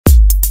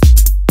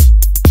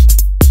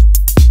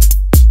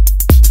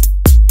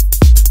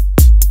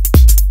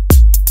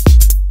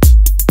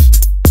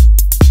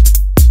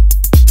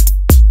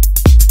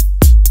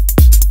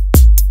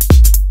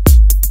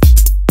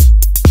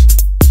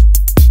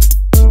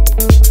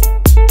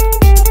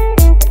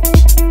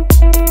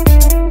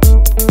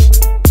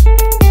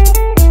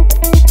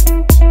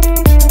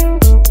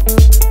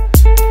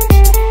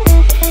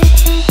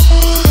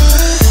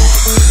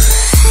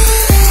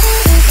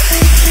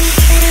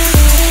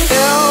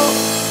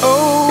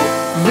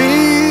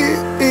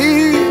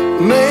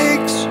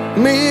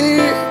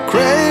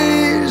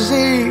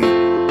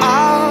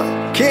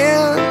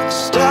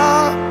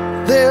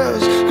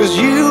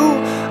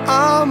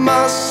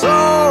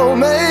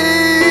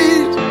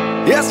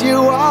Yes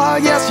you are,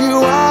 yes you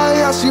are,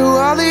 yes you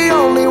are the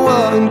only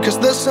one. 'Cause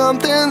there's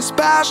something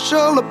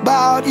special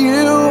about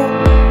you.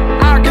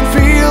 I can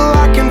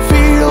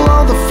feel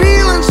all the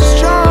feelings so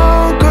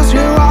strong. 'Cause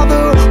you are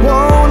the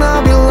one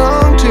I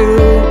belong to.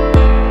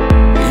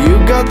 You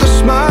got the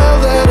smile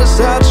that is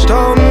etched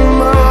on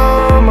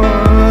my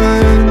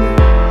mind.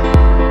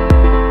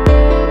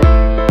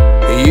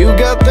 You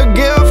got the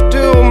gift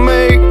to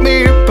make me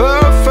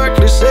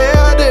perfectly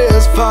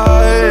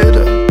satisfied.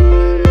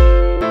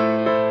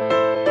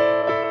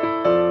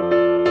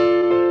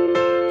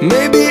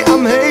 Maybe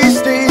I'm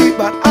hasty,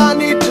 but I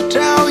need to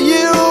tell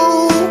you.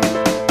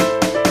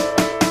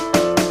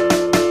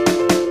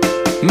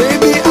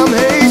 Maybe I'm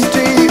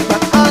hasty,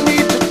 but I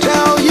need to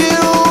tell you.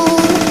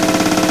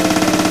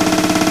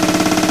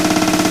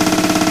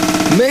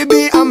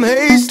 Maybe I'm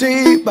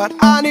hasty, but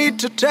I need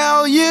to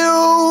tell you.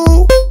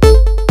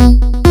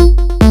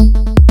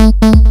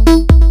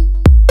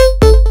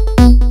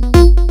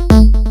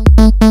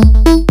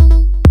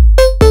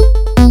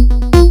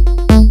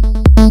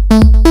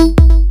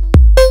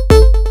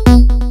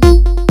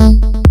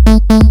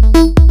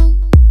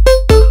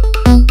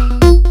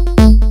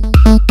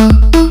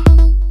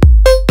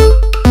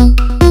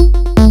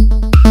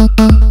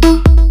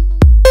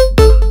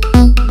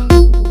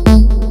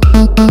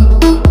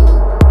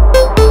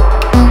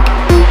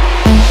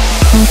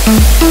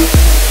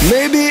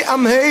 Maybe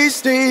I'm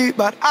hasty,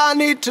 but I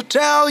need to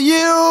tell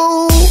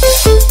you.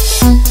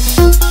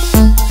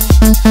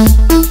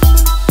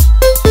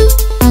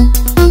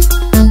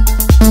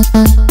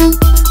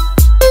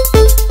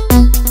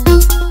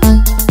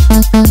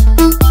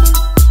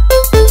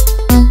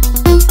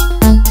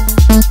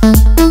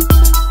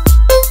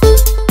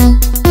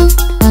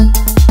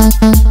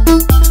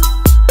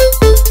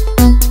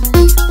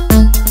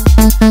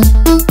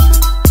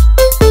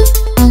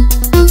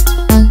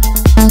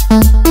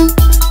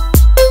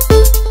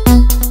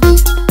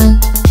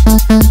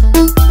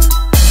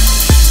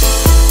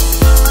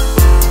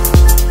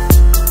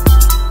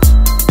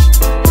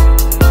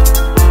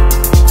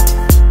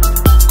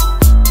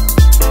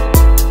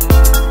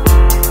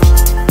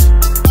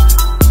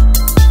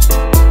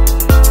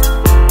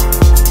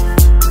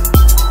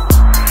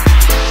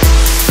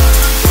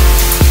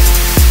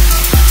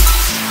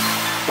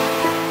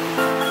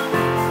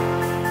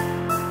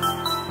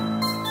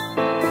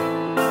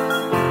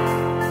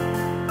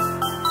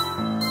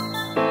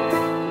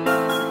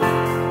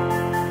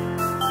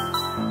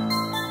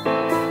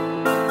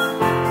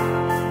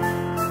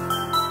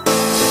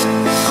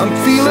 I'm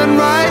feeling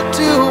right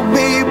to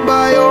be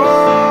by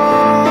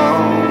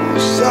your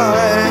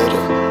side.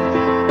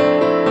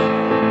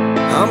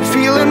 I'm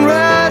feeling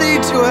ready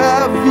to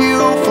have you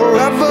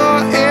forever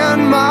in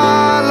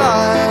my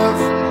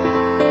life.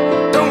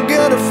 Don't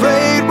get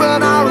afraid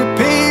when I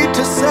repeat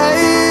to say,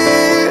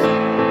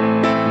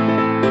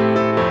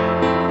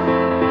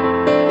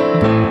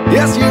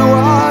 yes you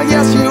are,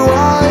 yes you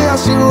are,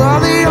 yes you are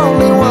the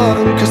only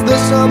one. 'Cause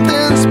there's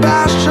something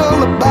special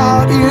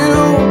about you.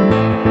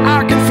 I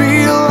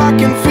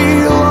can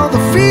feel all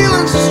the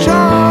feelings so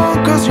strong.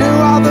 'Cause you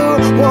are the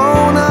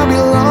one I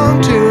belong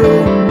to.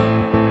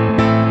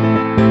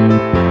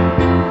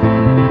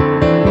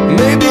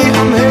 Maybe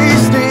I'm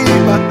hasty,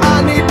 but I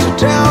need to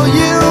tell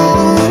you.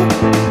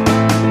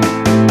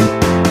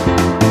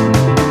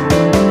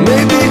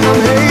 Maybe I'm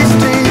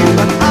hasty,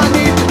 but I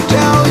need to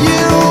tell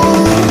you.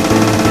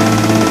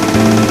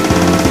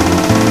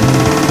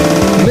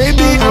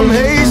 Maybe I'm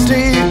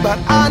hasty, but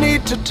I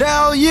need to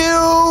tell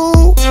you.